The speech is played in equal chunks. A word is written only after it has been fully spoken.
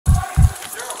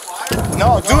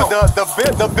No, dude,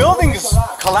 the building's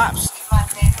collapsed.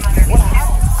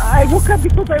 I woke up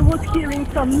because I was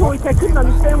hearing some noise. I couldn't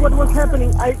understand what was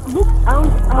happening. I looked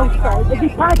outside. The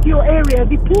patio area,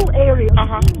 the pool area,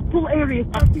 pool area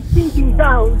started sinking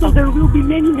down. So there will be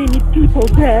many people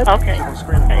dead. Okay.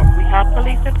 We have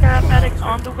police and paramedics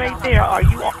on the way there. Are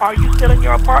you still in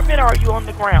your apartment or are you on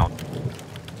the ground?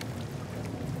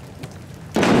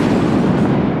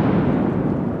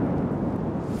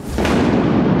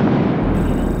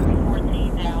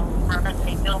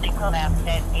 Building collapsed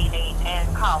at 8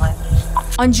 and College.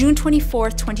 On June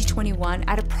 24th, 2021,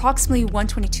 at approximately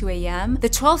 1:22 a.m., the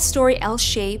 12-story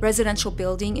L-shaped residential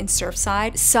building in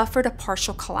Surfside suffered a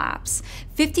partial collapse.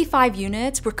 55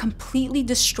 units were completely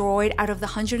destroyed out of the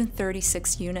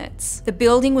 136 units. The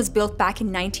building was built back in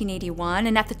 1981,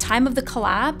 and at the time of the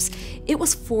collapse, it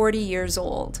was 40 years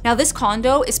old. Now, this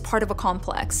condo is part of a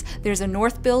complex. There's a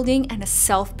north building and a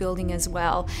south building as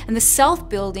well. And the south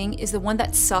building is the one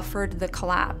that suffered the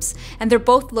collapse. And they're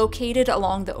both located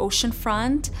along the ocean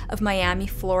front of Miami,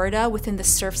 Florida, within the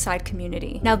Surfside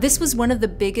community. Now, this was one of the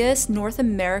biggest North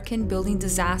American building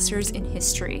disasters in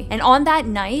history. And on that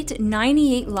night,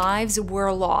 98 lives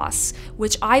were lost,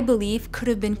 which I believe could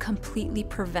have been completely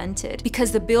prevented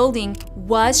because the building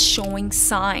was showing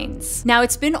signs. Now,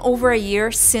 it's been over a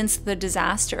year since the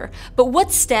disaster, but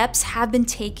what steps have been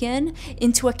taken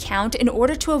into account in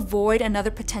order to avoid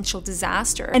another potential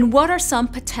disaster? And what are some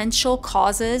potential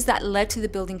causes that led to the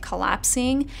building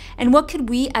collapsing? And what could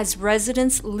we as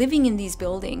residents living in these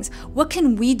buildings, what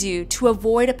can we do to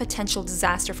avoid a potential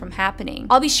disaster from happening?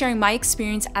 I'll be sharing my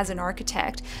experience as an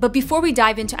architect, but before we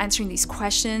dive into answering these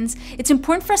questions, it's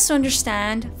important for us to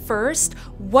understand first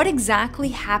what exactly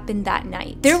happened that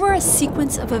night. There were a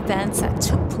sequence of events that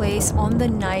took place on the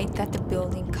night that the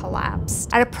building collapsed.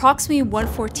 At approximately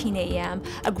 1:14 a.m.,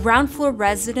 a ground floor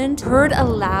resident heard a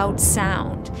loud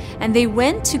sound, and they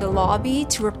went to the lobby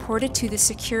to report it to the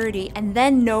security and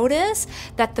then noticed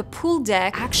that the pool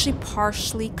deck actually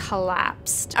partially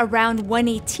collapsed. Around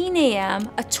 1:18 a.m.,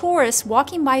 a tourist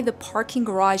walking by the parking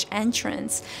garage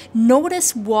entrance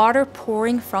noticed water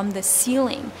pouring from the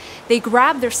ceiling. They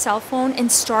grabbed their cell phone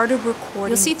and started recording.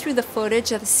 You'll see through the footage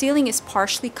that the ceiling is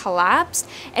partially collapsed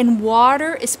and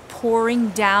water is pouring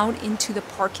down into the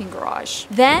parking garage.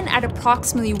 Then at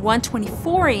approximately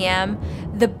 1:24 a.m.,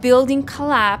 the building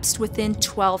collapsed within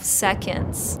 12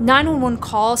 seconds. 911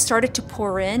 calls started to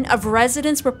pour in of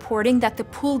residents reporting that the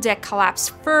pool deck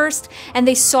collapsed first and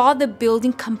they saw the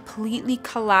building completely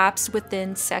collapse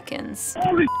within seconds.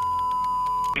 Holy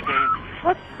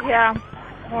What? Yeah.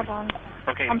 Hold on.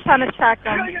 Okay. I'm trying to track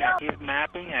them. He's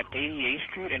mapping at 88th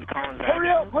Street in Collins hurry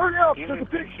Avenue. up, there's a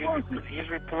big explosion. He's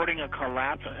reporting a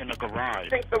collapse in a garage. I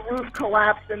think the roof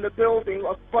collapsed in the building.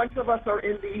 A bunch of us are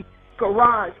in the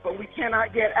garage, but we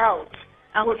cannot get out.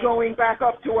 Okay. We're going back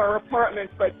up to our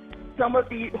apartments, but some of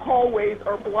the hallways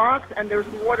are blocked and there's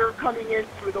water coming in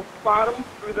through the bottom,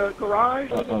 through the garage.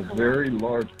 A very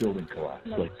large building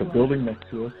collapsed. Like the building next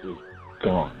to us is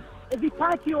gone. The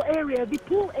patio area, the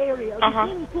pool area, the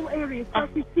swimming pool area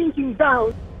started sinking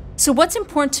down. So what's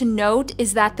important to note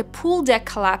is that the pool deck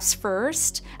collapsed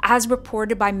first, as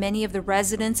reported by many of the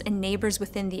residents and neighbors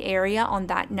within the area on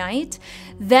that night.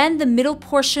 Then the middle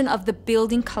portion of the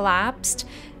building collapsed.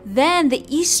 Then the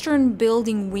eastern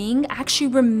building wing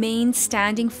actually remained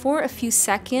standing for a few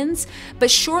seconds, but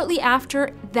shortly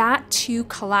after that too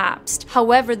collapsed.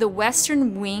 However, the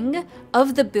western wing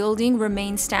of the building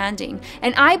remained standing,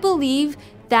 and I believe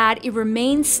that it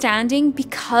remained standing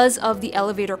because of the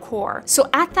elevator core. So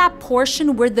at that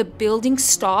portion where the building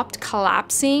stopped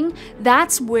collapsing,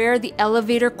 that's where the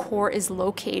elevator core is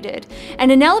located.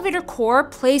 And an elevator core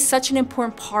plays such an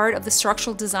important part of the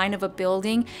structural design of a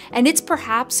building, and it's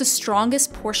perhaps the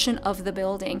strongest portion of the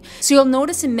building. So you'll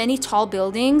notice in many tall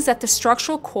buildings that the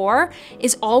structural core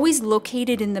is always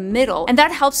located in the middle, and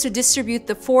that helps to distribute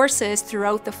the forces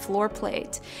throughout the floor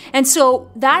plate. And so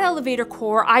that elevator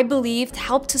core, I believe,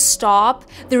 helped to stop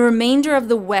the remainder of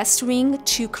the west wing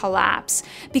to collapse,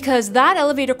 because that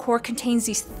elevator core contains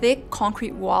these thick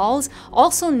concrete walls,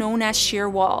 also known as shear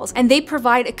walls, and they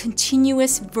provide a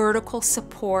continuous vertical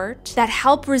support that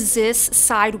help resist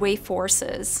sideway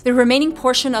forces. The remaining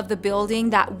portion of the building,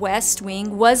 that west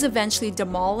wing, was eventually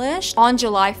demolished on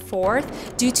July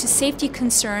 4th due to safety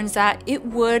concerns that it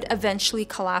would eventually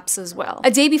collapse as well. A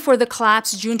day before the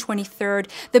collapse, June 23rd,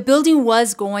 the building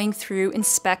was going through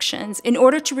inspections in order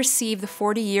order to receive the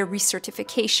 40-year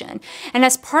recertification. And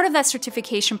as part of that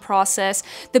certification process,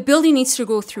 the building needs to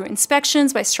go through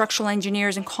inspections by structural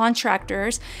engineers and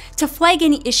contractors to flag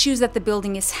any issues that the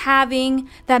building is having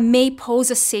that may pose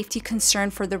a safety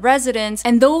concern for the residents.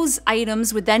 And those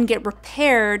items would then get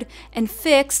repaired and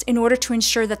fixed in order to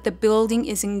ensure that the building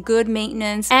is in good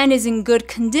maintenance and is in good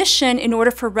condition in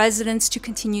order for residents to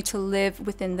continue to live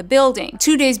within the building.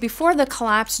 2 days before the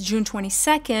collapse, June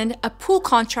 22nd, a pool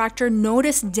contractor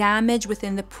noticed damage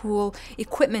within the pool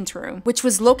equipment room, which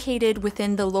was located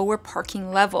within the lower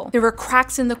parking level. There were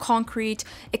cracks in the concrete,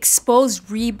 exposed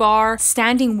rebar,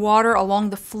 standing water along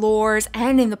the floors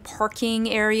and in the parking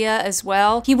area as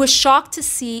well. He was shocked to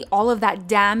see all of that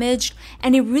damaged,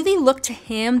 and it really looked to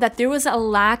him that there was a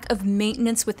lack of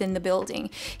maintenance within the building.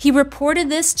 He reported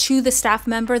this to the staff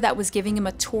member that was giving him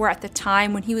a tour at the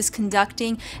time when he was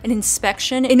conducting an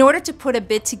inspection in order to put a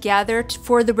bid together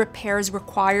for the repairs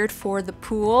required for the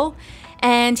pool.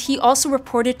 And he also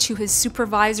reported to his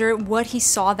supervisor what he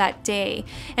saw that day.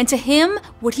 And to him,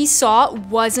 what he saw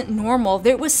wasn't normal.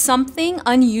 There was something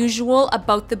unusual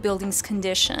about the building's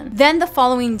condition. Then the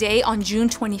following day, on June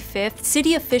 25th,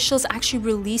 city officials actually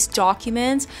released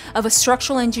documents of a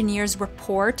structural engineer's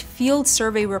report, field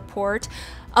survey report,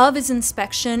 of his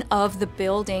inspection of the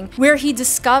building, where he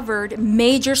discovered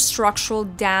major structural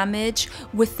damage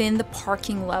within the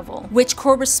parking level, which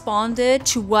corresponded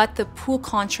to what the pool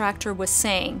contractor was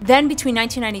saying. Then between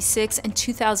 1996 and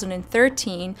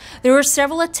 2013, there were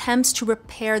several attempts to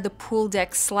repair the pool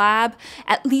deck slab,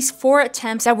 at least 4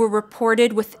 attempts that were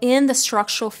reported within the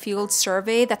structural field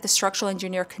survey that the structural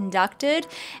engineer conducted,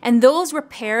 and those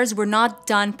repairs were not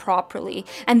done properly,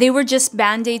 and they were just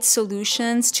band-aid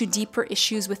solutions to deeper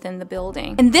issues within the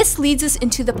building. And this leads us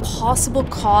into the possible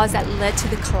cause that led to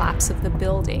the collapse of the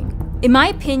building. In my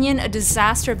opinion, a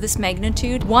disaster of this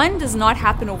magnitude, one, does not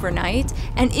happen overnight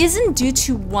and isn't due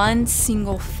to one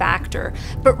single factor,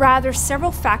 but rather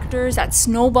several factors that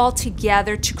snowball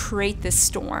together to create this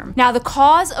storm. Now, the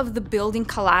cause of the building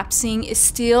collapsing is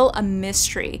still a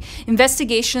mystery.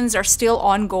 Investigations are still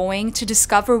ongoing to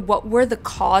discover what were the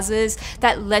causes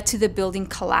that led to the building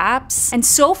collapse. And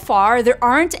so far, there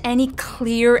aren't any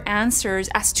clear answers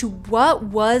as to what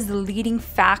was the leading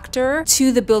factor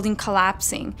to the building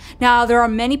collapsing. Now, there are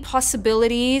many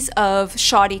possibilities of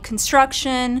shoddy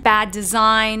construction, bad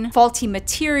design, faulty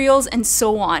materials, and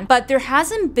so on. But there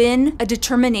hasn't been a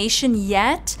determination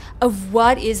yet of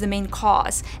what is the main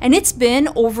cause. And it's been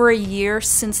over a year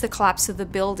since the collapse of the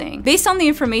building. Based on the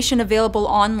information available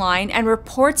online and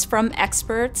reports from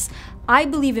experts, I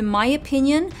believe, in my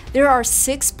opinion, there are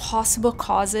 6 possible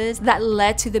causes that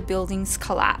led to the building's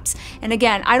collapse. And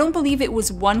again, I don't believe it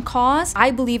was one cause.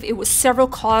 I believe it was several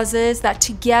causes that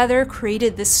together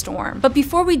created this storm. But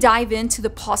before we dive into the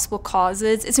possible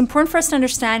causes, it's important for us to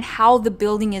understand how the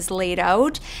building is laid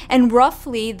out and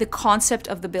roughly the concept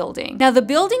of the building. Now, the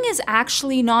building is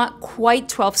actually not quite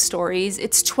 12 stories.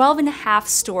 It's 12.5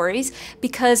 stories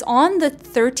because on the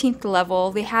 13th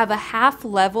level, they have a half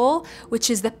level, which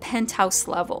is the penthouse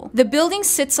level. The building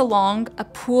sits along a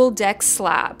pool deck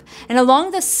slab, and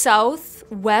along the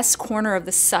southwest corner of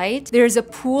the site, there is a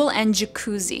pool and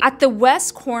jacuzzi. At the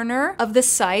west corner of the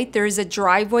site, there is a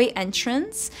driveway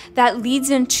entrance that leads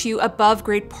into above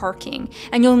grade parking.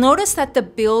 And you'll notice that the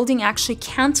building actually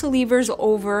cantilevers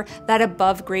over that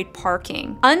above grade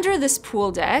parking. Under this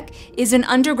pool deck is an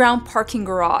underground parking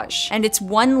garage, and it's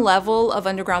 1 level of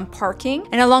underground parking.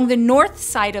 And along the north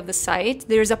side of the site,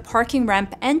 there's a parking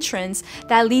ramp entrance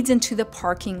that leads into the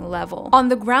parking level. On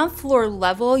the ground floor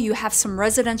level, you have some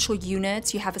residential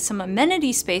units, you have some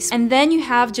amenity space, and then you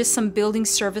have just some building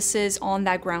services on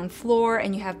that ground floor,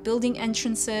 and you have building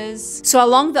entrances. So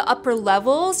along the upper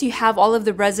levels, you have all of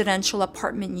the residential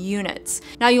apartment units.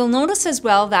 Now, you'll notice as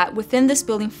well that within this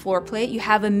building floor plate, you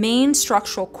have a main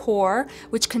structural core,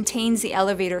 which contains the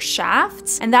elevator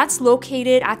shafts, and that's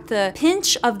located at the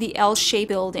pinch of the L-shaped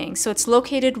building. So it's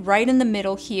located right in the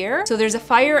middle here. So there's a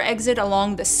fire exit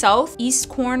along the southeast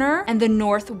corner and the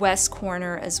northwest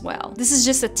corner as well. This is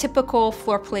just a typical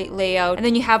floor plate layout, and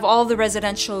then you have all the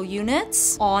residential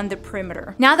units on the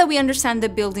perimeter. Now that we understand the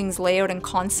building's layout and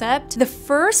concept, the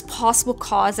first possible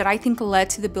cause that I think led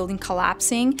to the building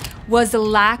collapsing was the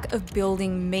lack of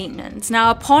building maintenance.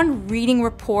 Now, upon reading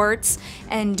reports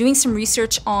and doing some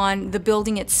research on the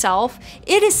building itself,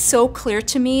 it is so clear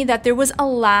to me that there was a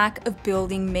lack of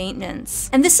building maintenance.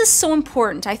 And this is so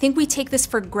important. I think we take this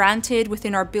for granted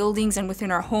within our buildings and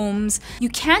within our homes. You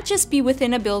can't just be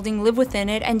within a building, live within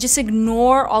it, and just ignore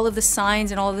ignore all of the signs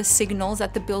and all of the signals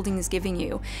that the building is giving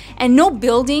you. And no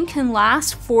building can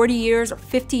last 40 years or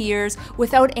 50 years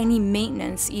without any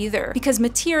maintenance either, because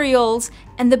materials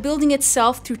and the building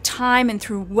itself through time and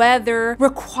through weather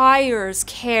requires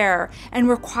care and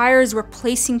requires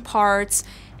replacing parts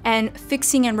and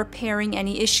fixing and repairing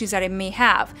any issues that it may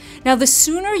have. Now, the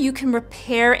sooner you can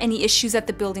repair any issues that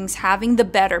the building's having, the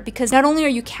better, because not only are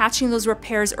you catching those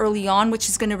repairs early on, which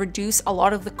is going to reduce a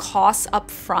lot of the costs up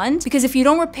front, because if you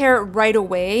don't repair it right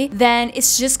away, then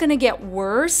it's just going to get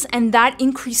worse, and that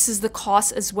increases the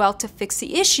cost as well to fix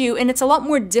the issue, and it's a lot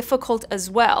more difficult as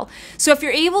well. So if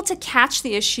you're able to catch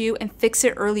the issue and fix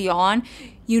it early on,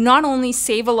 you not only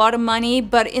save a lot of money,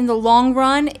 but in the long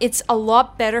run, it's a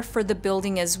lot better for the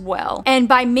building as well. And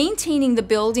by maintaining the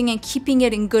building and keeping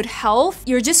it in good health,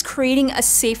 you're just creating a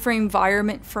safer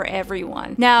environment for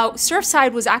everyone. Now,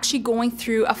 Surfside was actually going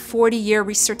through a 40-year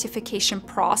recertification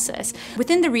process.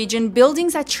 Within the region,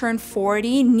 buildings that turn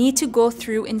 40 need to go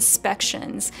through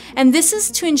inspections. And this is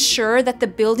to ensure that the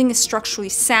building is structurally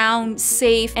sound,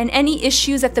 safe, and any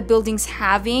issues that the building's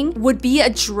having would be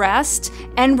addressed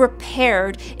and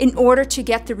repaired in order to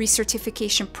get the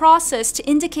recertification process to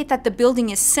indicate that the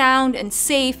building is sound and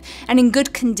safe and in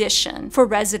good condition for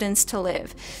residents to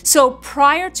live. So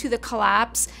prior to the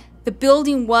collapse, the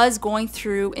building was going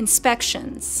through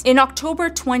inspections. In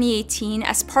October 2018,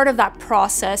 as part of that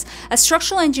process, a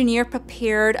structural engineer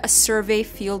prepared a survey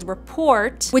field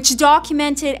report which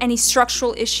documented any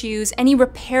structural issues, any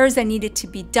repairs that needed to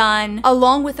be done,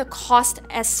 along with a cost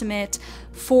estimate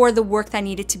for the work that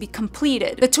needed to be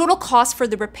completed. The total cost for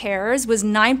the repairs was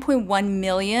 $9.1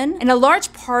 million, and a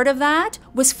large part of that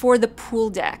was for the pool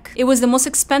deck. It was the most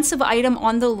expensive item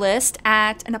on the list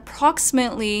at an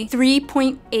approximately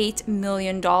 $3.8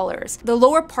 million. The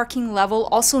lower parking level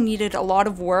also needed a lot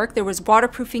of work. There was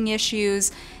waterproofing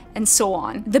issues, and so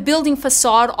on. The building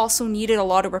facade also needed a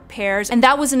lot of repairs, and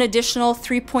that was an additional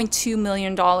 $3.2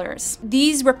 million.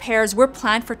 These repairs were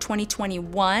planned for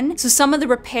 2021, so some of the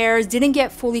repairs didn't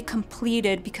get fully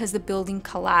completed because the building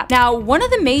collapsed. Now, one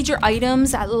of the major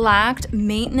items that lacked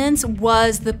maintenance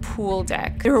was the pool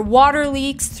deck. There were water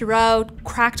leaks throughout,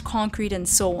 cracked concrete, and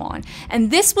so on.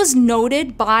 And this was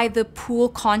noted by the pool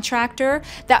contractor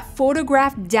that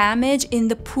photographed damage in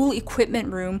the pool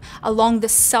equipment room along the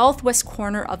southwest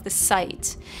corner of the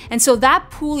site. And so that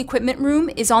pool equipment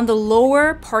room is on the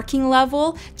lower parking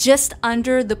level, just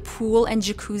under the pool and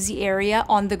jacuzzi area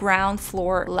on the ground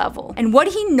floor level. And what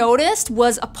he noticed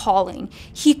was appalling.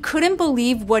 He couldn't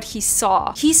believe what he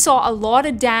saw. He saw a lot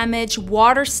of damage,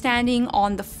 water standing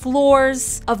on the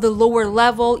floors of the lower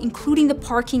level, including the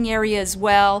parking area as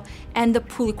well, and the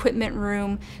pool equipment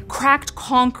room, cracked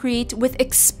concrete with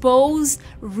exposed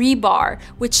rebar,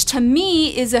 which to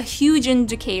me is a huge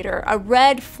indicator, a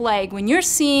red flag. When you're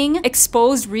seeing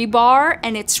exposed rebar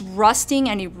and it's rusting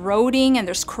and eroding and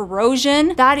there's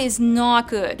corrosion, that is not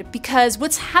good, because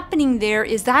what's happening there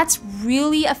is that's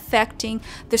really affecting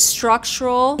the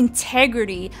structural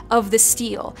integrity of the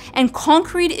steel. And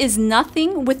concrete is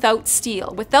nothing without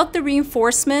steel. Without the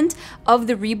reinforcement of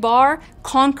the rebar,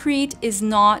 concrete is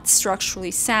not structurally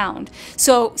sound.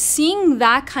 So seeing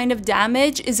that kind of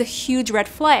damage is a huge red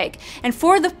flag. And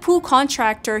for the pool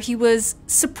contractor, he was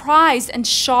surprised and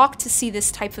shocked to see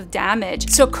this type of damage.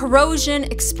 So corrosion,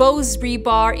 exposed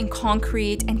rebar in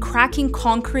concrete, and cracking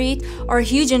concrete are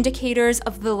huge indicators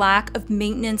of the lack of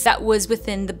maintenance that was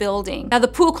within the building. Now, the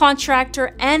pool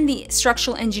contractor and the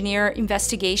structural engineer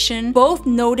investigation both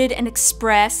noted and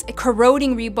expressed a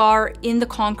corroding rebar in the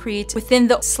concrete within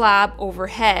the slab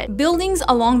overhead. Buildings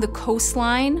along the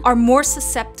coastline are more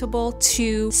susceptible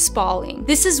to spalling.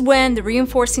 This is when the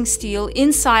reinforcing steel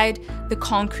inside the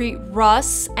concrete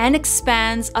rusts and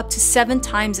expands up to 7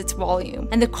 times its volume.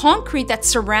 And the concrete that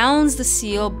surrounds the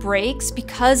steel breaks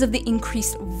because of the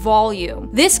increased volume.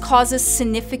 This causes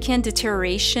significant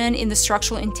deterioration in the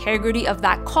structural integrity of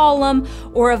that column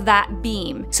or of that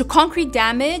beam. So concrete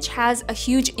damage has a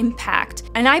huge impact.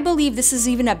 And I believe this is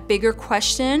even a bigger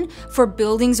question for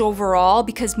buildings overall,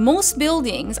 because most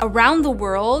buildings around the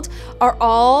world are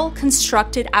all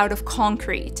constructed out of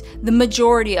concrete, the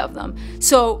majority of them.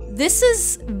 So this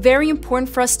is very important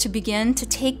for us to begin to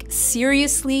take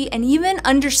seriously and even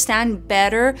understand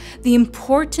better the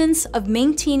importance of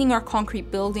maintaining our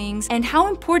concrete buildings and how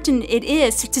important it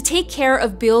is to take care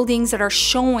of buildings that are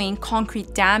showing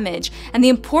concrete damage and the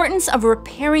importance of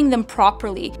repairing them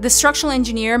properly. The structural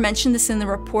engineer mentioned this in the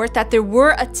report, that there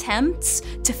were attempts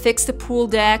to fix the pool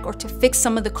deck or to fix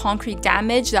some of the concrete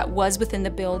damage that was within the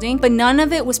building, but none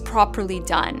of it was properly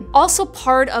done. Also,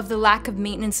 part of the lack of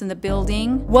maintenance in the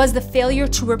building was the failure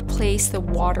to replace the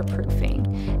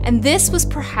waterproofing. And this was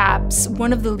perhaps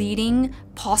one of the leading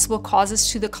possible causes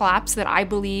to the collapse that I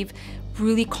believe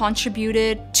really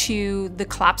contributed to the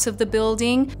collapse of the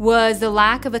building was the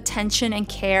lack of attention and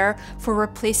care for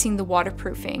replacing the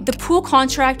waterproofing. The pool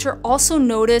contractor also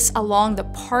noticed along the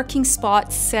parking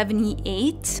spot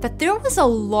 78 that there was a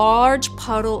large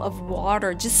puddle of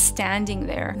water just standing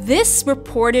there. This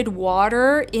reported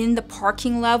water in the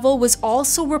parking level was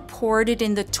also reported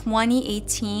in the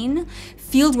 2018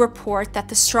 field report that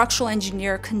the structural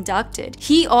engineer conducted.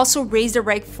 He also raised a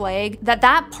red flag that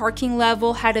that parking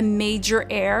level had a major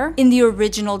error in the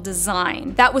original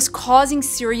design that was causing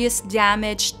serious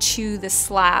damage to the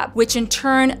slab, which in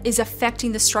turn is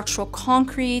affecting the structural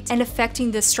concrete and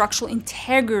affecting the structural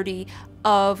integrity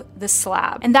of the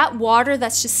slab. And that water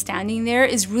that's just standing there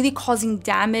is really causing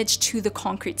damage to the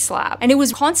concrete slab. And it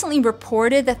was constantly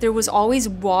reported that there was always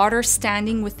water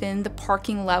standing within the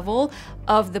parking level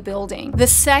of the building. The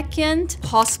second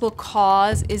possible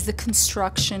cause is the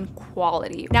construction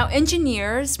quality. Now,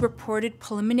 engineers reported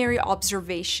preliminary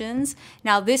observations.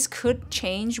 Now, this could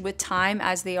change with time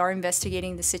as they are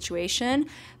investigating the situation,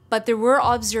 but there were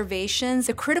observations.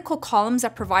 The critical columns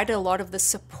that provided a lot of the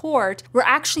support were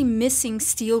actually missing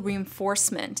steel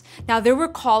reinforcement. Now, there were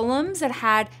columns that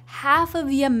had half of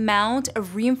the amount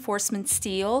of reinforcement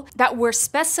steel that were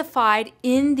specified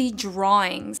in the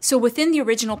drawings. So within the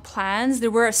original plans, there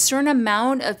were a certain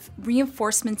amount of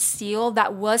reinforcement steel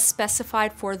that was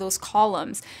specified for those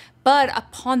columns. But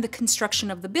upon the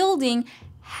construction of the building,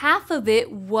 half of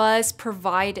it was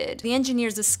provided. The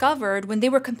engineers discovered when they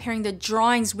were comparing the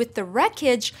drawings with the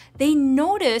wreckage, they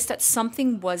noticed that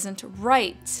something wasn't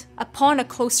right. Upon a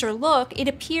closer look, it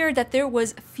appeared that there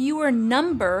was a fewer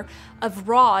number of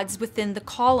rods within the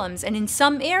columns, and in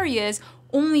some areas,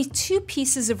 only 2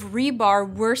 pieces of rebar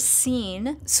were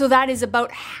seen, so that is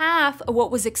about half of what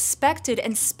was expected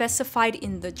and specified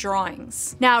in the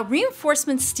drawings. Now,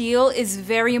 reinforcement steel is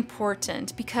very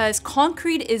important because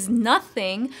concrete is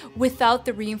nothing without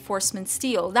the reinforcement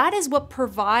steel. That is what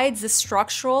provides the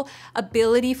structural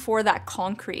ability for that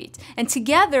concrete. And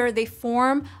together, they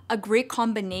form a great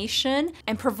combination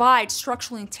and provide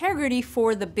structural integrity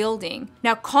for the building.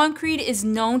 Now, concrete is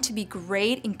known to be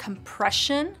great in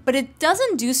compression, but it doesn't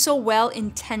do so well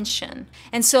in tension.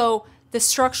 And so the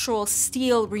structural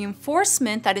steel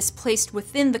reinforcement that is placed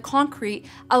within the concrete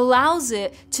allows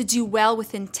it to do well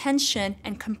within tension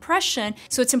and compression.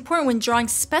 So it's important when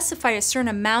drawings specify a certain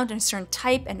amount and a certain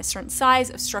type and a certain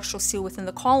size of structural steel within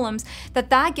the columns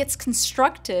that that gets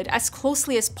constructed as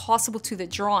closely as possible to the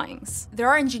drawings. There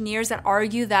are engineers that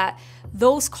argue that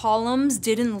those columns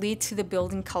didn't lead to the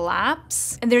building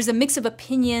collapse. And there's a mix of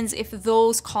opinions if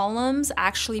those columns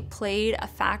actually played a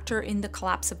factor in the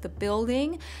collapse of the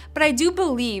building. But I do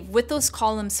believe with those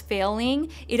columns failing,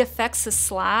 it affects the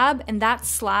slab, and that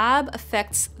slab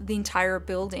affects the entire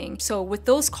building. So with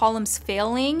those columns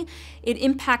failing, it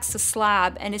impacts the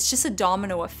slab, and it's just a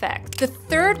domino effect. The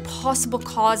third possible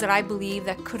cause that I believe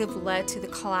that could have led to the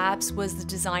collapse was the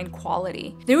design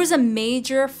quality. There was a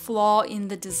major flaw in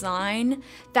the design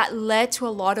that led to a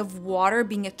lot of water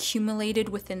being accumulated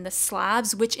within the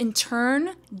slabs, which in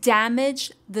turn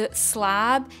damaged the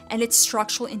slab and its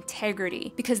structural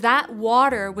integrity because that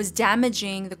water was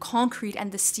damaging the concrete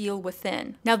and the steel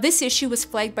within. Now, this issue was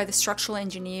flagged by the structural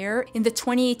engineer in the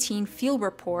 2018 field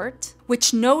report,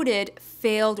 which noted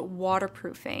failed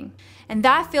waterproofing. And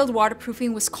that failed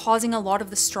waterproofing was causing a lot of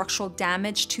the structural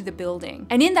damage to the building.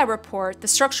 And in that report, the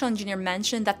structural engineer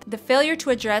mentioned that the failure to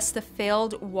address the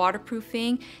failed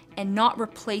waterproofing and not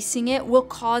replacing it will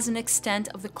cause an extent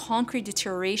of the concrete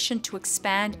deterioration to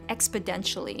expand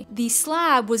exponentially. The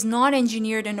slab was not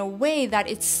engineered in a way that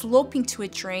it's sloping to a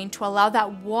drain to allow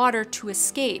that water to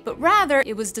escape, but rather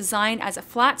it was designed as a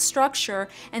flat structure,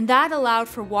 and that allowed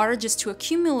for water just to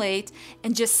accumulate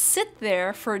and just sit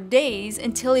there for days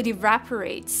until it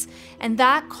evaporates. And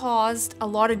that caused a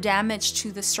lot of damage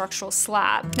to the structural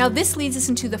slab. Now, this leads us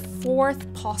into the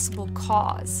fourth possible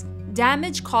cause: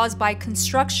 damage caused by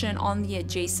construction on the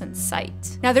adjacent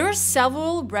site. Now, there are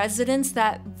several residents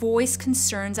that voiced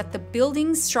concerns that the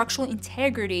building's structural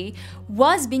integrity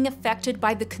was being affected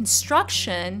by the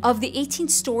construction of the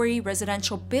 18-story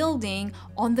residential building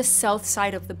on the south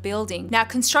side of the building. Now,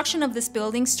 construction of this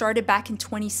building started back in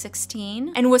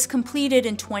 2016 and was completed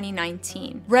in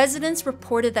 2019. Residents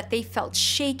reported that they felt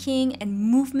shaking and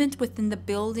movement within the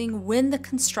building when the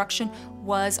construction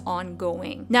was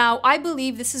ongoing. Now, I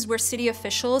believe this is where city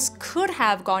officials could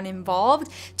have gotten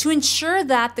involved to ensure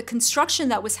that the construction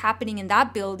that was happening in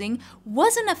that building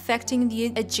wasn't affecting the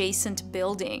adjacent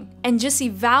building, and just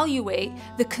evaluate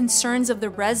the concerns of the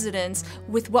residents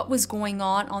with what was going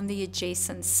on the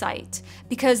adjacent site,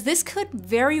 because this could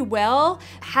very well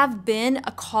have been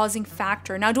a causing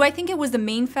factor. Now, do I think it was the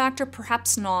main factor?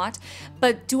 Perhaps not,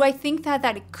 but do I think that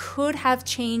it could have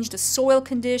changed the soil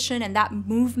condition and that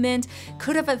movement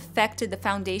could have affected the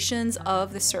foundations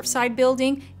of the Surfside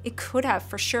building? It could have,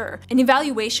 for sure. An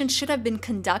evaluation should have been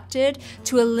conducted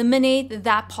to eliminate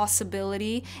that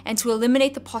possibility and to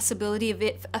eliminate the possibility of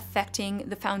it affecting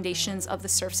the foundations of the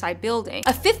Surfside building.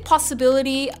 A fifth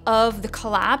possibility of the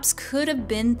collapse could have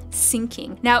been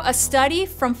sinking. Now, a study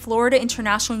from Florida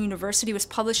International University was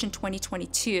published in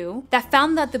 2022 that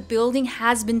found that the building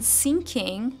has been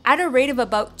sinking at a rate of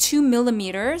about 2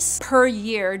 millimeters per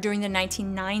year during the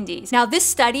 1990s. Now, this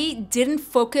study didn't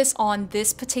focus on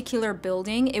this particular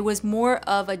building. It was more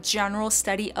of a general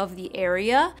study of the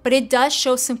area, but it does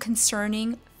show some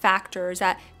concerning factors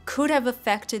that could have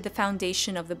affected the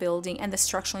foundation of the building and the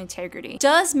structural integrity. It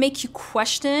does make you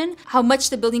question how much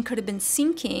the building could have been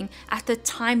sinking at the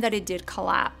time that it did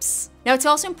collapse. Now, it's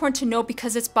also important to note,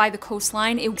 because it's by the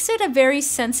coastline, it makes it a very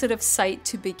sensitive site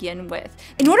to begin with.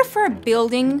 In order for a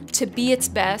building to be its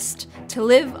best, to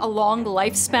live a long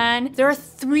lifespan, there are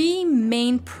 3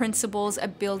 main principles a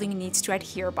building needs to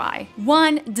adhere by.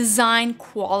 1, design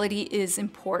quality is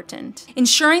important.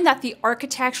 Ensuring that the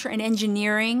architecture and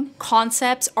engineering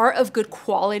concepts are of good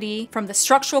quality, from the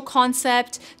structural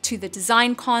concept to the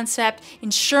design concept,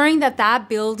 ensuring that that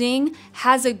building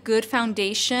has a good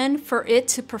foundation for it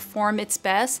to perform its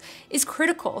best is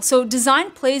critical. So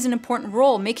design plays an important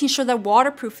role, making sure that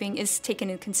waterproofing is taken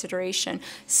into consideration,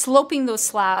 sloping those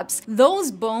slabs.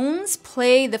 Those bones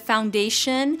play the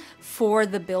foundation for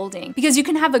the building, because you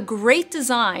can have a great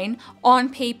design on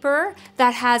paper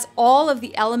that has all of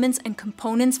the elements and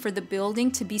components for the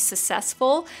building to be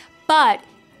successful, but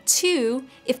 2,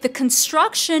 if the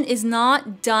construction is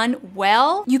not done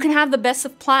well, you can have the best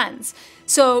of plans.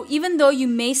 So even though you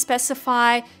may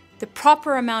specify the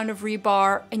proper amount of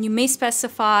rebar and you may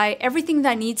specify everything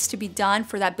that needs to be done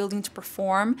for that building to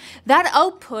perform, that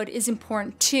output is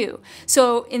important too.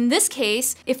 So in this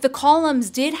case, if the columns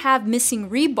did have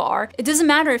missing rebar, it doesn't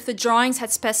matter if the drawings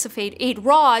had specified 8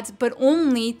 rods, but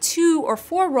only 2 or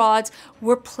 4 rods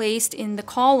were placed in the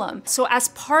column. So as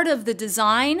part of the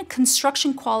design,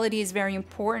 construction quality is very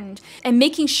important, and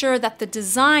making sure that the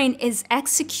design is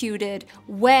executed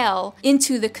well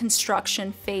into the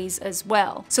construction phase as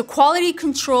well. So quality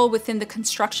control within the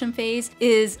construction phase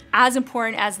is as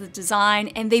important as the design,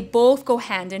 and they both go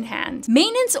hand in hand.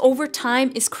 Maintenance over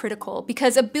time is critical,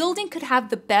 because a building could have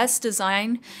the best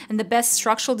design and the best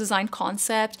structural design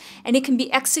concept, and it can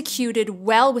be executed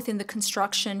well within the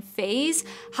construction phase.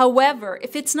 However,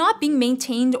 if it's not being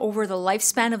maintained over the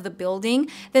lifespan of the building,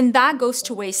 then that goes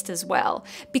to waste as well,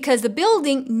 because the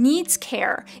building needs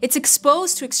care. It's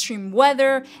exposed to extreme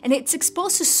weather, and it's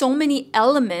exposed to so many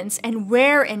elements and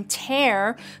wear and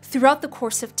tear throughout the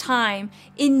course of time.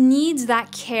 It needs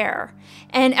that care.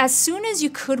 And as soon as you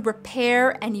could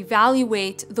repair and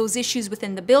evaluate those issues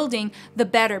within the building, the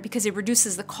better, because it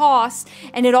reduces the cost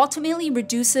and it ultimately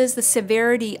reduces the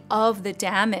severity of the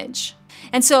damage.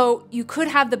 And so you could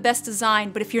have the best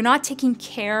design, but if you're not taking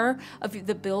care of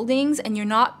the buildings and you're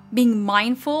not being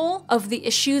mindful of the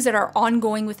issues that are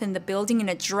ongoing within the building and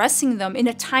addressing them in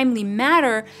a timely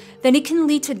manner, then it can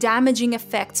lead to damaging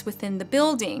effects within the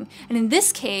building. And in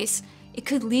this case, it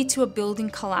could lead to a building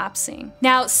collapsing.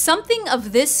 Now, something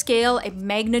of this scale and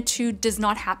magnitude does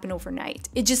not happen overnight.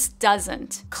 It just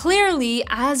doesn't. Clearly,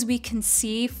 as we can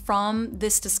see from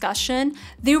this discussion,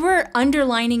 there were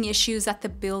underlying issues that the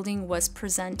building was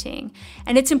presenting.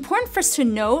 And it's important for us to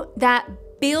note that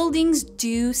buildings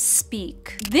do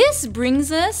speak. This brings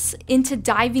us into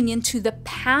diving into the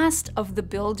past of the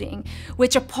building,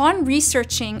 which upon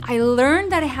researching, I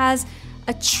learned that it has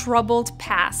a troubled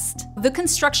past. The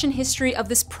construction history of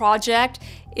this project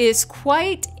is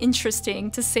quite interesting,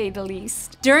 to say the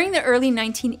least. During the early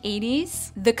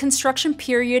 1980s, the construction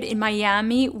period in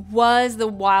Miami was the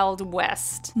Wild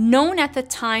West, known at the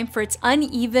time for its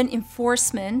uneven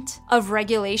enforcement of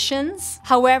regulations.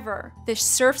 However, the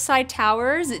Surfside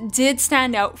towers did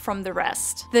stand out from the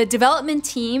rest. The development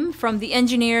team, from the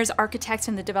engineers, architects,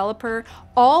 and the developer,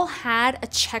 all had a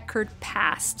checkered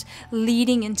past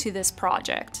leading into this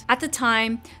project. At the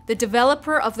time, the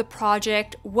developer of the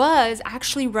project was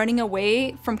actually running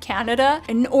away from Canada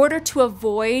in order to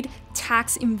avoid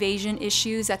tax invasion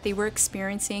issues that they were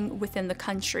experiencing within the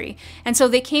country. And so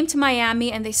they came to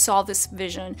Miami and they saw this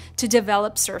vision to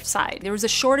develop Surfside. There was a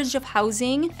shortage of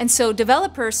housing, and so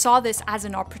developers saw this as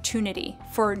an opportunity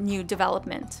for new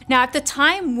development. Now, at the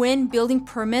time when building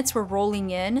permits were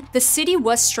rolling in, the city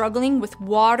was struggling with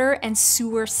water and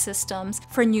sewer systems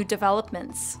for new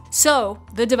developments. So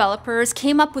the developers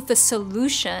came up with a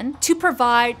solution to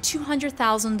provide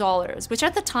 $200,000, which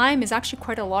at the time is actually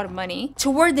quite a lot of money,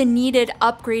 toward the needed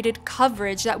upgraded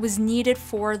coverage that was needed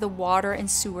for the water and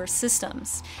sewer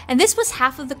systems. And this was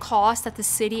half of the cost that the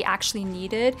city actually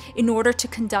needed in order to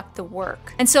conduct the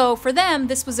work. And so for them,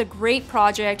 this was a great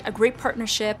project, a great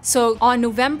partnership. So on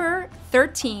November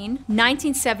 13,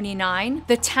 1979,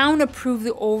 the town approved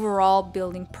the overall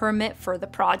building permit for the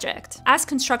project. As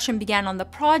construction began on the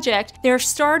project, there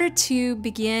started to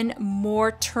begin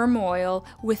more turmoil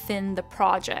within the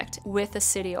project with the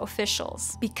city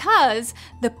officials because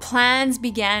the plans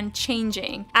began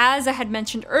changing. As I had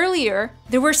mentioned earlier,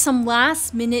 there were some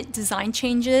last-minute design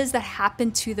changes that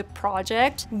happened to the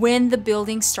project when the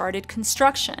building started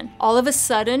construction. All of a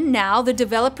sudden, now the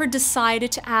developer decided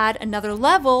to add another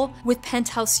level with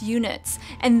penthouse units.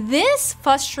 And this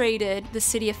frustrated the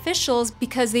city officials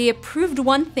because they approved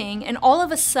one thing and all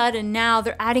of a sudden now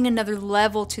they're adding another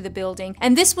level to the building.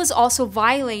 And this was also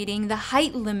violating the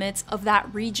height limits of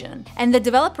that region. And the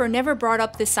developer never brought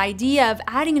up this idea of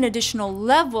adding an additional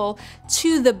level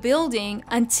to the building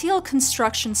until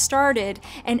construction started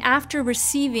and after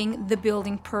receiving the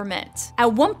building permit.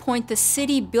 At one point, the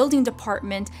city building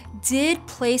department did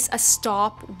place a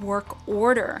stop work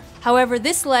order. However,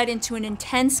 this led into an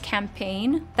intense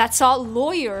campaign that saw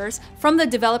lawyers from the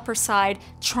developer side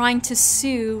trying to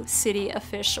sue city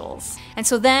officials. And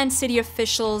so then city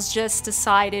officials just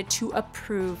decided to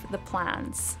approve the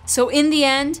plans. So in the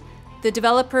end, the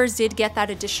developers did get that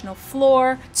additional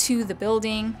floor to the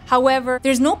building. However,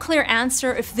 there's no clear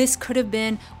answer if this could have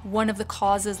been one of the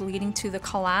causes leading to the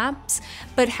collapse,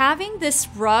 but having this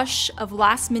rush of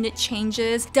last-minute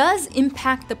changes does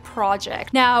impact the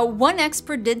project. Now, one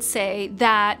expert did say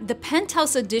that the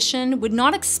penthouse addition would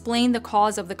not explain the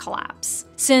cause of the collapse,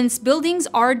 since buildings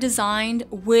are designed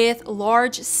with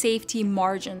large safety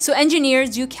margins. So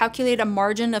engineers do calculate a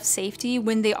margin of safety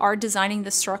when they are designing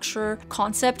the structure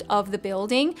concept of the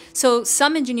building. So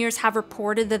some engineers have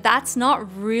reported that that's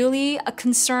not really a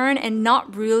concern and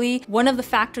not really one of the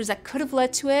factors that could have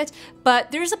led to it,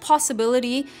 but there's a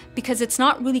possibility because it's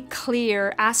not really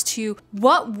clear as to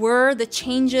what were the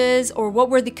changes or what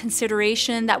were the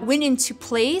consideration that went into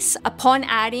place upon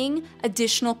adding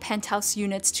additional penthouse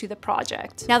units to the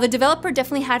project. Now, the developer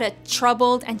definitely had a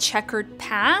troubled and checkered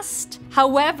past.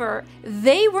 However,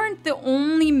 they weren't the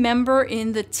only member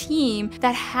in the team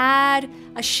that had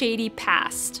a shady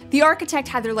past. The architect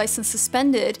had their license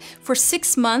suspended for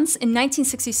 6 months in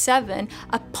 1967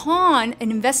 upon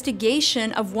an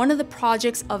investigation of one of the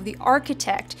projects of the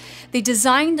architect. They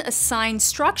designed a sign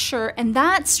structure and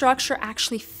that structure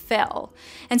actually fell.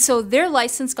 And so their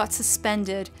license got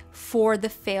suspended for the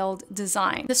failed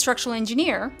design. The structural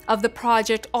engineer of the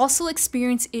project also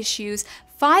experienced issues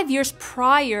 5 years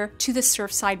prior to the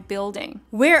Surfside building,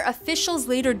 where officials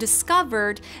later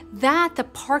discovered that the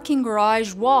parking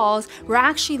garage walls were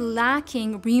actually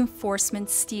lacking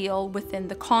reinforcement steel within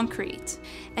the concrete.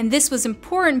 And this was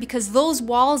important because those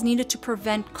walls needed to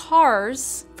prevent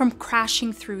cars from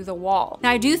crashing through the wall.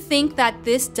 Now, I do think that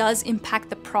this does impact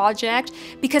the project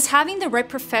because having the right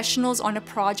professionals on a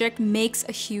project makes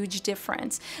a huge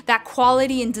difference. That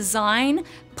quality in design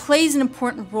plays an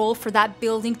important role for that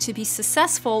building to be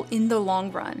successful in the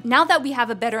long run. Now that we have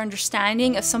a better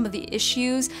understanding of some of the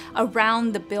issues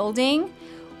around the building,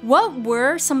 what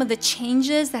were some of the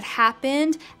changes that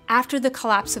happened after the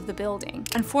collapse of the building?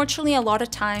 Unfortunately, a lot of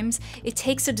times it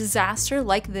takes a disaster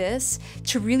like this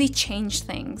to really change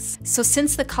things. So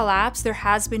since the collapse, there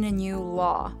has been a new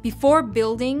law. Before,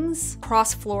 buildings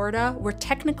across Florida were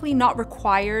technically not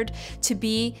required to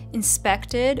be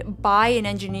inspected by an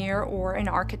engineer or an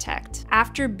architect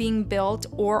after being built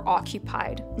or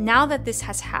occupied. Now that this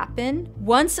has happened,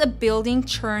 once a building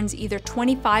turns either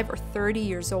 25 or 30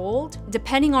 years old,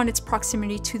 depending on its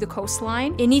proximity to the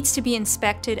coastline, it needs to be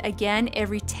inspected again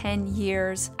every 10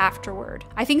 years afterward.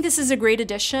 I think this is a great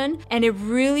addition and it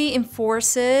really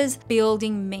enforces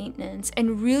building maintenance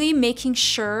and really making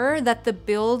sure that the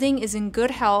building is in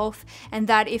good health and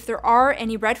that if there are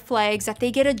any red flags that they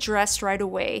get addressed right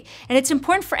away. And it's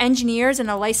important for engineers and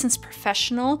a licensed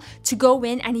professional to go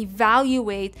in and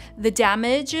evaluate the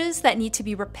damages that need to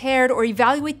be repaired or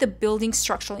evaluate the building's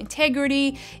structural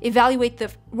integrity, evaluate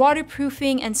the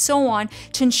waterproofing and so on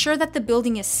to ensure that the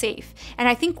building is safe. And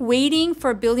I think think waiting for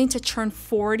a building to turn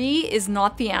 40 is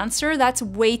not the answer. That's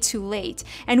way too late.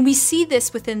 And we see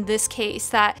this within this case,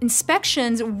 that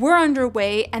inspections were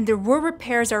underway and there were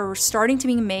repairs that were starting to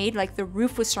be made, like the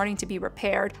roof was starting to be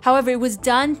repaired. However, it was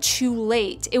done too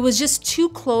late. It was just too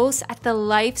close at the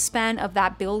lifespan of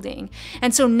that building.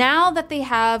 And so now that they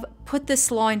have put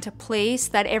this law into place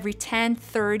that every 10,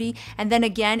 30, and then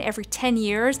again every 10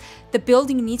 years, the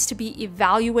building needs to be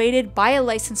evaluated by a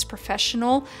licensed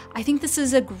professional, I think this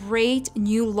is a great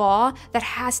new law that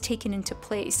has taken into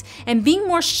place. And being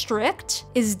more strict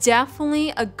is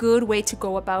definitely a good way to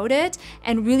go about it,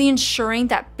 and really ensuring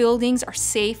that buildings are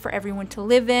safe for everyone to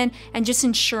live in, and just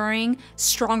ensuring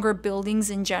stronger buildings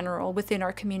in general within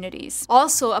our communities.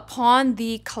 Also, upon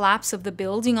the collapse of the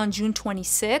building on June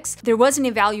 26, there was an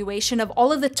evaluation of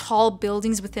all of the tall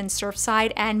buildings within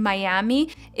Surfside and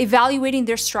Miami, evaluating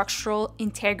their structural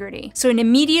integrity. So an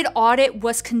immediate audit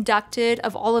was conducted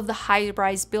of all of the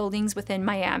high-rise buildings within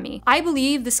Miami. I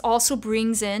believe this also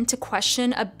brings into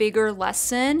question a bigger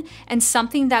lesson and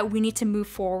something that we need to move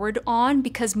forward on,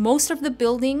 because most of the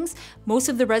buildings, most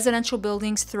of the residential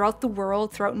buildings throughout the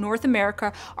world, throughout North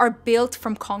America, are built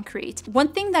from concrete. One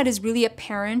thing that is really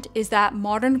apparent is that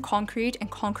modern concrete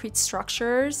and concrete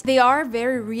structures, they are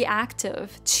very reactive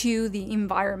to the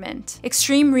environment.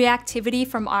 Extreme reactivity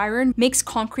from iron makes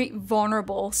concrete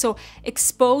vulnerable. So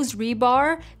exposed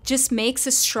rebar just makes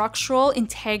the structural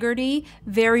integrity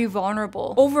very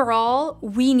vulnerable. Overall,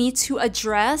 we need to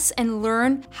address and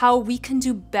learn how we can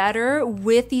do better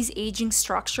with these aging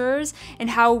structures,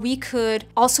 and how we could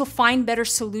also find better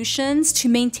solutions to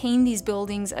maintain these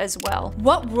buildings as well.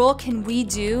 What role can we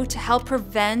do to help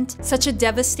prevent such a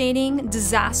devastating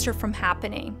disaster from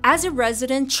happening? As a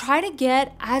resident, try to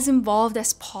get as involved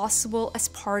as possible as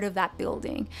part of that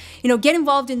building. Get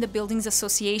involved in the buildings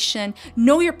association,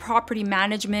 know your property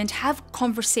management, have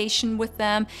conversation with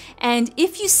them, and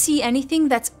if you see anything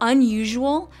that's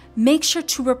unusual, make sure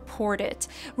to report it.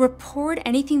 Report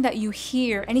anything that you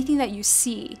hear, anything that you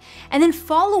see, and then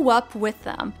follow up with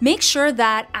them. Make sure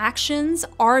that actions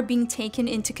are being taken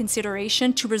into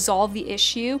consideration to resolve the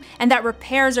issue, and that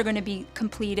repairs are going to be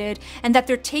completed, and that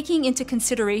they're taking into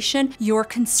consideration your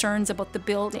concerns about the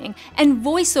building. And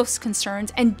voice those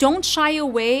concerns, and don't shy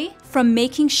away from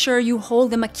making sure you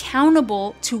hold them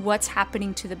accountable to what's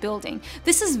happening to the building.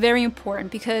 This is very important,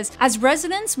 because as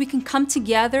residents, we can come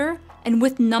together, and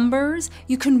with numbers,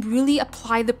 you can really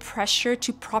apply the pressure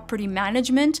to property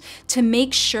management to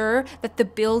make sure that the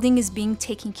building is being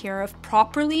taken care of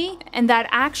properly, and that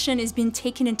action is being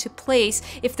taken into place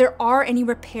if there are any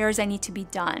repairs that need to be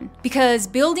done. Because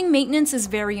building maintenance is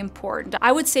very important.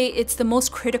 I would say it's the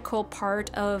most critical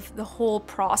part of the whole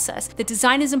process. The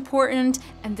design is important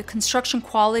and the construction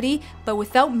quality, but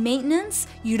without maintenance,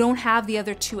 you don't have the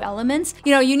other two elements.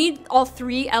 You need all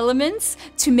three elements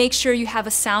to make sure you have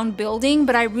a sound building,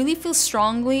 but I really feel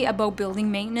strongly about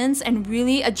building maintenance and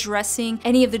really addressing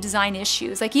any of the design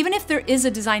issues. Like, even if there is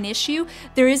a design issue,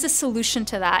 there is a solution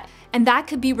to that. And that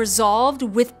could be resolved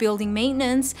with building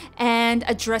maintenance and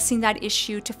addressing that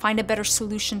issue to find a better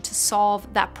solution to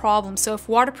solve that problem. So if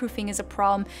waterproofing is a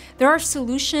problem, there are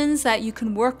solutions that you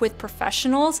can work with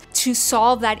professionals to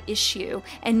solve that issue,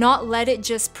 and not let it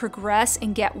just progress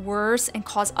and get worse and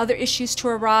cause other issues to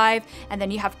arrive. And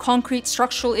then you have concrete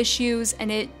structural issues,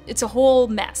 and it's a whole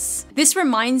mess. This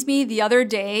reminds me, the other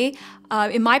day,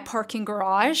 in my parking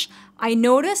garage, I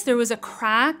noticed there was a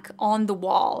crack on the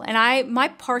wall, and my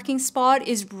parking spot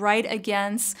is right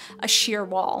against a sheer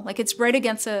wall. Like, it's right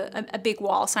against a big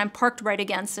wall, so I'm parked right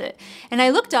against it. And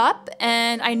I looked up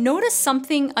and I noticed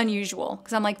something unusual,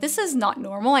 because I'm like, this is not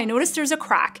normal. I noticed there's a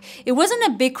crack. It wasn't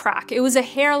a big crack, it was a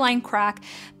hairline crack.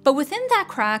 But within that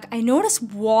crack, I noticed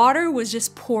water was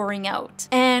just pouring out.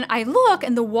 And I look,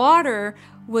 and the water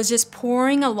was just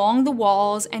pouring along the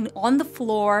walls and on the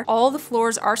floor. All the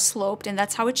floors are sloped, and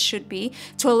that's how it should be,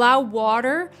 to allow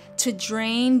water to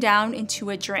drain down into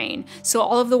a drain. So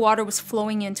all of the water was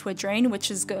flowing into a drain, which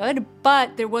is good,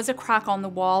 but there was a crack on the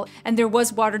wall, and there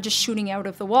was water just shooting out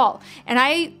of the wall. And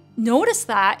I noticed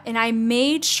that, and I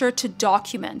made sure to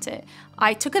document it.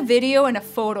 I took a video and a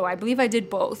photo. I believe I did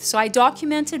both. So I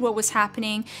documented what was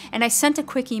happening, and I sent a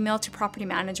quick email to property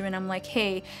management. I'm like,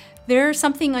 hey, there's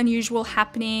something unusual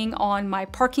happening on my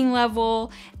parking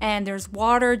level, and there's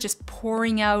water just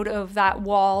pouring out of that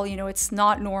wall. It's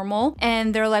not normal.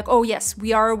 And they're like, oh yes,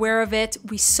 we are aware of it.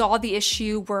 We saw the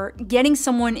issue. We're getting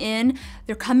someone in.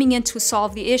 They're coming in to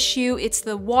solve the issue. It's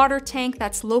the water tank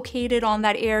that's located on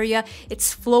that area.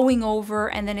 It's flowing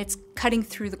over, and then it's cutting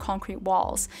through the concrete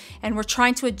walls. And we're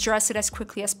trying to address it as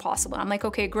quickly as possible. I'm like,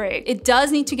 okay, great. It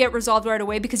does need to get resolved right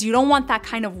away because you don't want that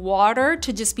kind of water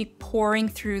to just be pouring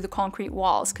through the concrete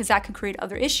walls because that could create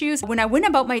other issues. When I went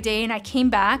about my day and I came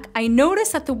back, I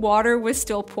noticed that the water was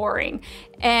still pouring.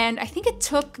 And I think it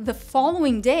took the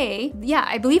following day,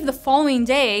 I believe the following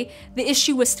day, the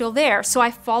issue was still there. So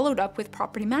I followed up with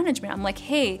property management. I'm like,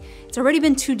 hey, it's already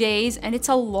been 2 days and it's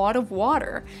a lot of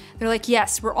water. They're like,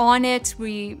 yes, we're on it.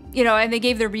 And they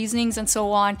gave their reasonings and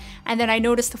so on. And then I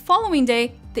noticed the following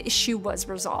day, the issue was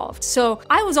resolved. So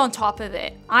I was on top of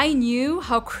it. I knew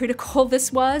how critical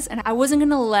this was and I wasn't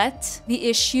gonna let the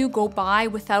issue go by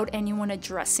without anyone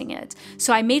addressing it.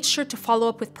 So I made sure to follow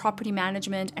up with property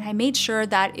management and I made sure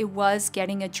that it was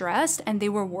getting addressed and they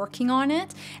were working on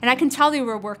it. And I can tell they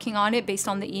were working on it based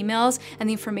on the emails and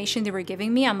the information they were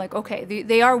giving me. I'm like, okay,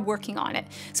 they are working on it.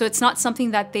 So it's not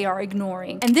something that they are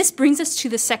ignoring. And this brings us to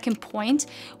the second point,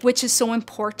 which is so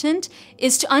important,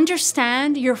 is to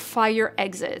understand your fire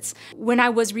exit. When I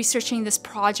was researching this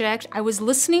project, I was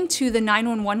listening to the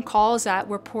 911 calls that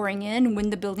were pouring in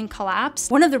when the building collapsed.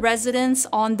 One of the residents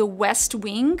on the west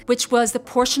wing, which was the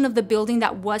portion of the building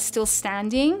that was still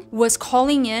standing, was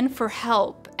calling in for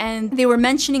help. And they were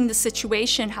mentioning the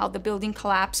situation, how the building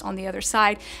collapsed on the other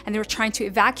side, and they were trying to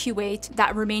evacuate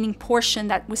that remaining portion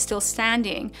that was still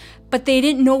standing. But they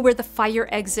didn't know where the fire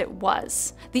exit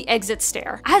was, the exit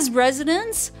stair. As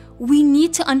residents, we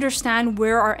need to understand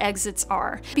where our exits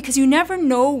are because you never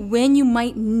know when you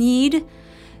might need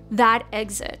that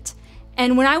exit.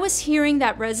 And when I was hearing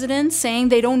that residents saying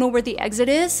they don't know where the exit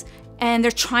is and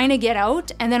they're trying to get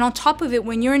out, and then on top of it,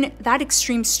 when you're in that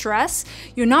extreme stress,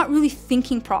 you're not really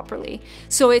thinking properly.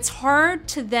 So it's hard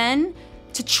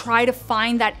to try to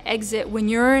find that exit when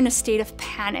you're in a state of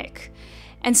panic.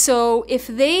 And so if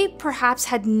they perhaps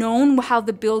had known how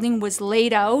the building was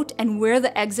laid out and where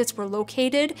the exits were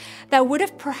located, that would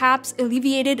have perhaps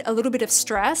alleviated a little bit of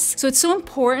stress. So it's so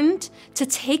important to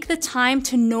take the time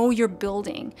to know your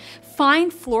building.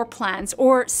 Find floor plans,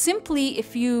 or simply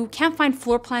if you can't find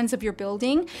floor plans of your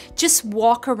building, just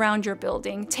walk around your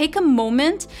building. Take a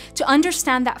moment to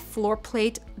understand that floor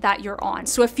plate that you're on.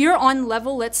 So if you're on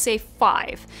level, let's say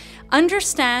 5,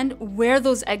 understand where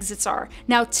those exits are.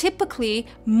 Now, typically,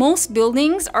 most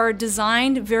buildings are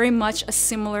designed very much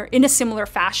in a similar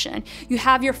fashion. You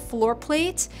have your floor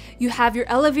plate, you have your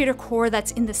elevator core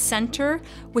that's in the center,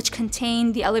 which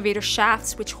contain the elevator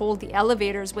shafts, which hold the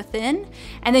elevators within.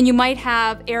 And then you might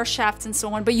have air shafts and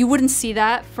so on, but you wouldn't see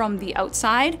that from the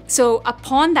outside. So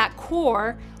upon that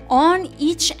core, on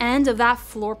each end of that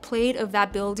floor plate of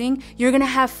that building, you're gonna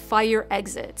have fire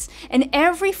exits. And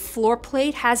every floor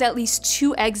plate has at least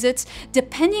 2 exits,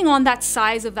 depending on that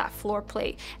size of that floor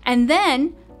plate. And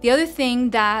then the other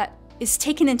thing that is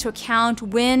taken into account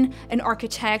when an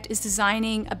architect is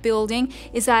designing a building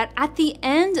is that at the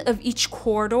end of each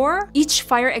corridor, each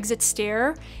fire exit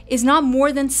stair is not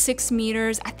more than 6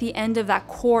 meters at the end of that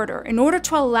corridor in order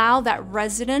to allow that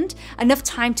resident enough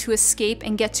time to escape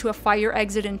and get to a fire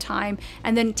exit in time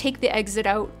and then take the exit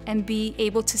out and be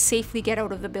able to safely get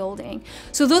out of the building.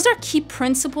 So those are key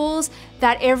principles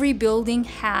that every building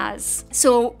has.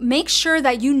 So make sure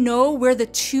that you know where the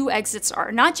 2 exits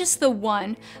are, not just the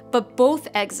one, but both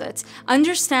exits.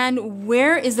 Understand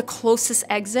where is the closest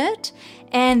exit,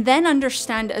 and then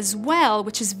understand as well,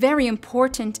 which is very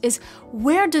important, is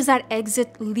where does that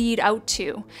exit lead out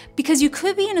to? Because you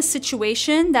could be in a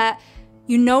situation that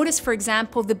you notice, for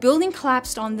example, the building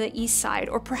collapsed on the east side,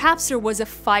 or perhaps there was a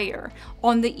fire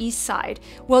on the east side.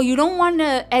 Well, you don't want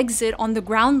to exit on the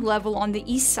ground level on the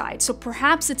east side. So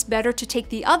perhaps it's better to take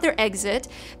the other exit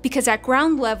because at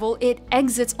ground level, it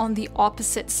exits on the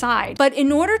opposite side. But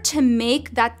in order to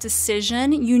make that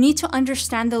decision, you need to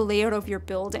understand the layout of your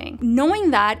building.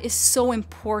 Knowing that is so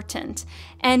important.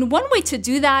 And one way to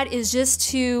do that is just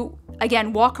to,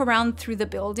 again, walk around through the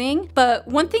building. But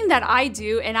one thing that I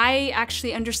do, and I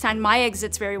actually understand my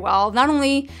exits very well, not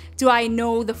only do I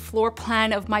know the floor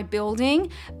plan of my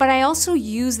building, but I also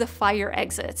use the fire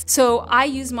exits. So I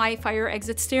use my fire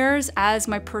exit stairs as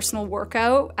my personal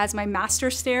workout, as my master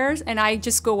stairs, and I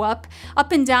just go up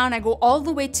and down. I go all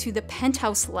the way to the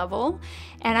penthouse level,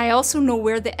 and I also know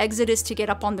where the exit is to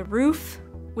get up on the roof,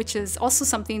 which is also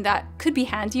something that could be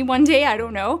handy one day, I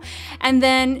don't know. And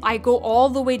then I go all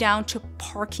the way down to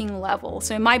parking level.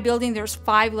 So in my building, there's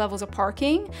 5 levels of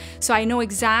parking. So I know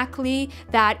exactly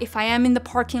that if I am in the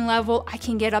parking level, I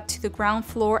can get up to the ground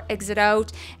floor, exit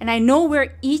out, and I know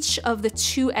where each of the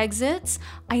 2 exits,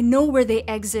 I know where they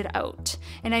exit out.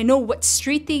 And I know what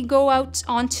street they go out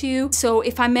onto. So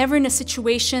if I'm ever in a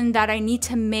situation that I need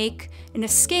to make an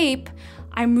escape,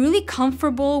 I'm really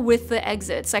comfortable with the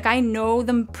exits. Like I know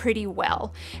them pretty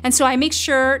well. And so I make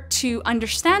sure to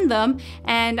understand them,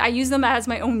 and I use them as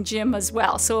my own gym as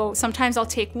well. So sometimes I'll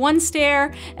take one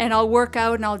stair and I'll work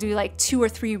out and I'll do like 2 or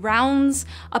 3 rounds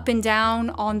up and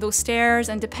down on those stairs.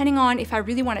 And depending on if I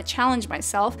really want to challenge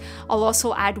myself, I'll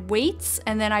also add weights,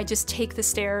 and then I just take the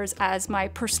stairs as my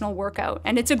personal workout.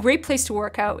 And it's a great place to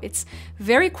work out. It's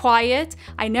very quiet.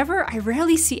 I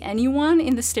rarely see anyone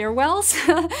in the stairwells.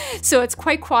 So it's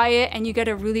quite quiet, and you get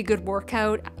a really good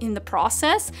workout in the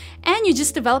process, and you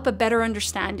just develop a better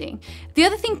understanding. The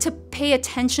other thing to pay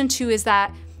attention to is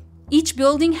that each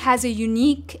building has a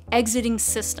unique exiting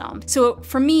system. So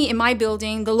for me, in my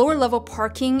building, the lower level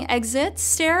parking exit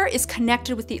stair is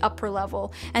connected with the upper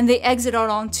level, and they exit out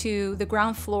onto the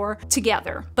ground floor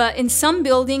together. But in some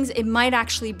buildings, it might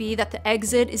actually be that the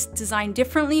exit is designed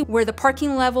differently, where the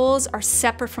parking levels are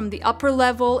separate from the upper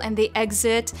level and they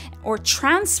exit or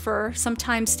transfer.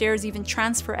 Sometimes stairs even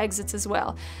transfer exits as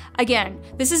well. Again,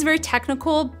 this is very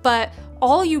technical, but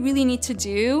all you really need to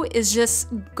do is just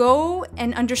go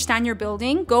and understand your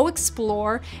building, go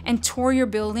explore and tour your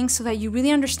building so that you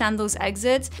really understand those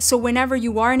exits. So whenever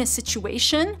you are in a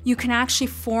situation, you can actually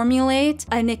formulate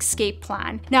an escape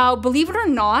plan. Now, believe it or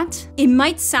not, it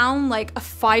might sound like a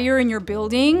fire in your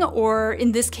building, or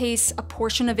in this case, a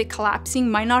portion of it collapsing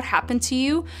might not happen to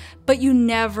you, but you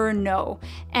never know.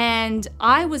 And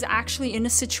I was actually in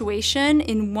a situation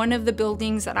in one of the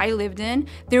buildings that I lived in.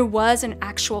 There was an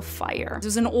actual fire. It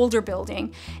was an older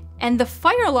building, and the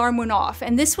fire alarm went off.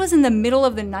 And this was in the middle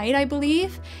of the night, I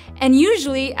believe. And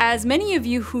usually, as many of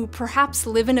you who perhaps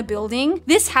live in a building,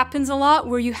 this happens a lot,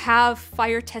 where you have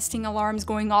fire testing alarms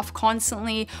going off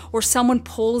constantly, or someone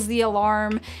pulls the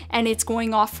alarm and it's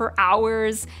going off for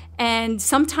hours. And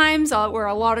sometimes, or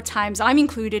a lot of times, I'm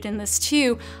included in this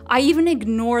too, I even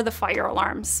ignore the fire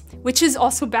alarms, which is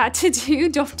also bad to do.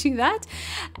 Don't do that.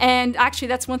 And actually,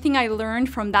 that's one thing I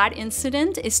learned from that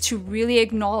incident, is to really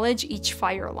acknowledge each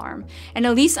fire alarm and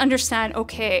at least understand,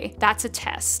 okay, that's a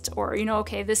test, or,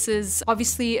 okay, this is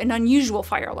obviously an unusual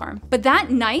fire alarm. But that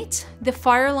night, the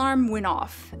fire alarm went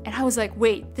off, and I was like,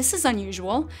 wait, this is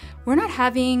unusual. We're not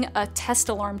having a test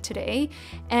alarm today,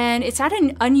 and it's at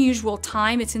an unusual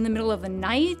time. It's in the middle of the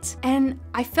night, and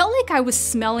I felt like I was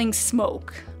smelling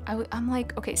smoke. I'm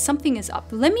like, okay, something is up.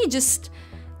 Let me just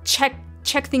check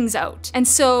things out. And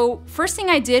so first thing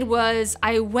I did was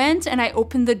I went and I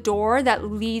opened the door that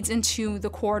leads into the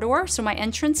corridor, so my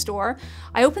entrance door.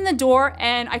 I opened the door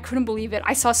and I couldn't believe it.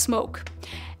 I saw smoke.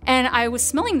 And I was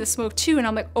smelling the smoke too, and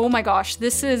I'm like, oh my gosh,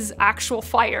 this is actual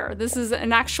fire. This is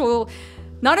an actual,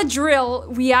 not a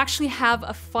drill, we actually have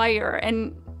a fire.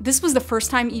 And this was the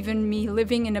first time even me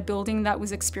living in a building that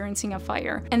was experiencing a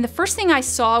fire. And the first thing I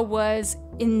saw was,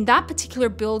 in that particular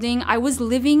building, I was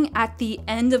living at the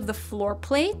end of the floor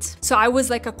plate. So I was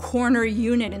like a corner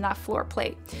unit in that floor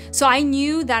plate. So I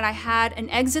knew that I had an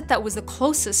exit that was the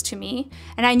closest to me,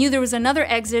 and I knew there was another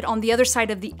exit on the other side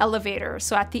of the elevator,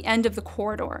 so at the end of the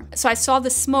corridor. So I saw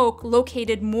the smoke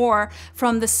located more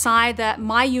from the side that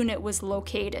my unit was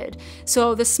located.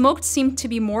 So the smoke seemed to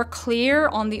be more clear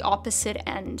on the opposite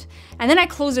end. And then I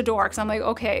closed the door because I'm like,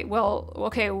 okay,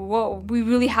 whoa, we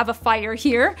really have a fire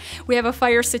here. We have a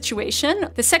fire situation.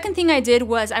 The second thing I did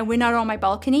was I went out on my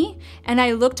balcony and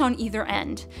I looked on either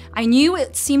end. I knew,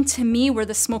 it seemed to me, where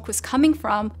the smoke was coming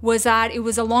from was that it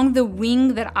was along the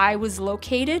wing that I was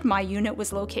located, my unit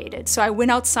was located. So I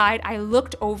went outside, I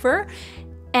looked over,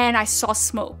 and I saw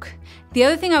smoke. The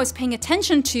other thing I was paying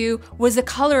attention to was the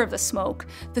color of the smoke.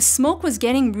 The smoke was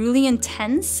getting really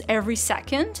intense every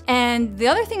second. And the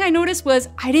other thing I noticed was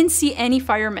I didn't see any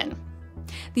firemen.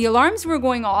 The alarms were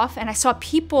going off and I saw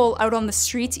people out on the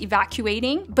streets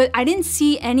evacuating, but I didn't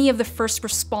see any of the first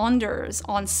responders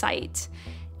on site.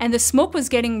 And the smoke was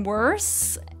getting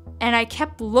worse, and I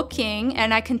kept looking,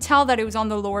 and I can tell that it was on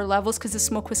the lower levels because the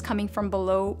smoke was coming from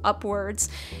below upwards.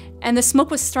 And the smoke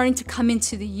was starting to come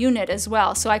into the unit as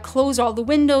well. So I closed all the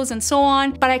windows and so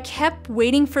on, but I kept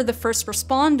waiting for the first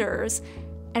responders,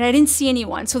 and I didn't see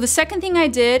anyone. So the second thing I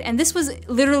did, and this was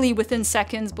literally within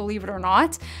seconds, believe it or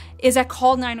not, is I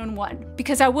called 911,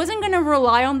 because I wasn't gonna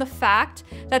rely on the fact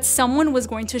that someone was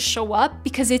going to show up,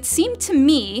 because it seemed to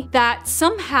me that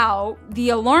somehow the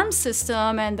alarm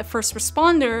system and the first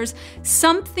responders,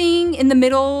 something in the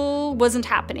middle wasn't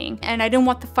happening, and I didn't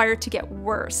want the fire to get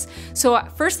worse. So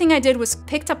first thing I did was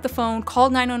picked up the phone,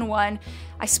 called 911,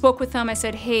 I spoke with them, I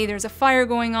said, hey, there's a fire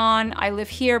going on, I live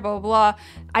here, blah, blah, blah.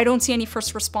 I don't see any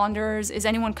first responders, is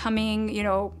anyone coming,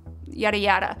 yada,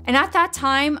 yada. And at that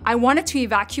time, I wanted to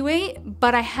evacuate,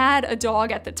 but I had a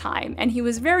dog at the time and he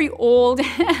was very old.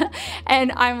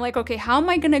 And I'm like, okay, how am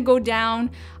I gonna go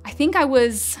down? I think I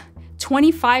was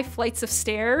 25 flights of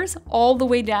stairs all the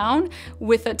way down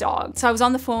with a dog. So I was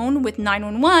on the phone with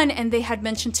 911 and they had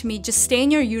mentioned to me, just stay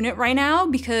in your unit right now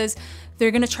because they're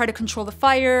gonna try to control the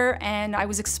fire, and I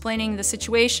was explaining the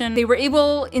situation. They were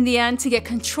able, in the end, to get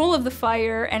control of the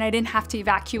fire and I didn't have to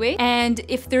evacuate. And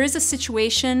if there is a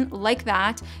situation like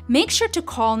that, make sure to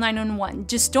call 911.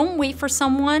 Just don't wait for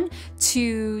someone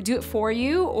to do it for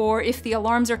you, or if the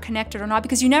alarms are connected or not,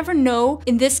 because you never know.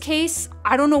 In this case,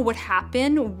 I don't know what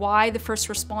happened, why the first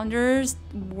responders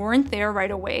weren't there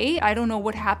right away. I don't know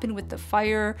what happened with the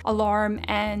fire alarm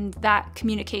and that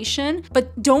communication,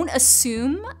 but don't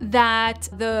assume that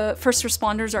the first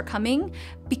responders are coming,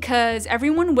 because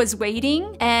everyone was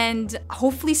waiting and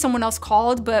hopefully someone else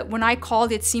called, but when I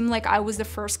called, it seemed like I was the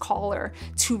first caller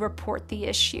to report the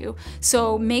issue.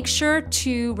 So make sure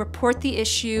to report the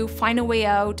issue, find a way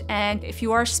out, and if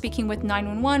you are speaking with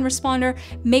 911 responder,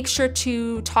 make sure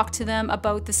to talk to them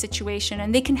about the situation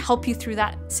and they can help you through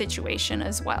that situation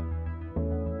as well.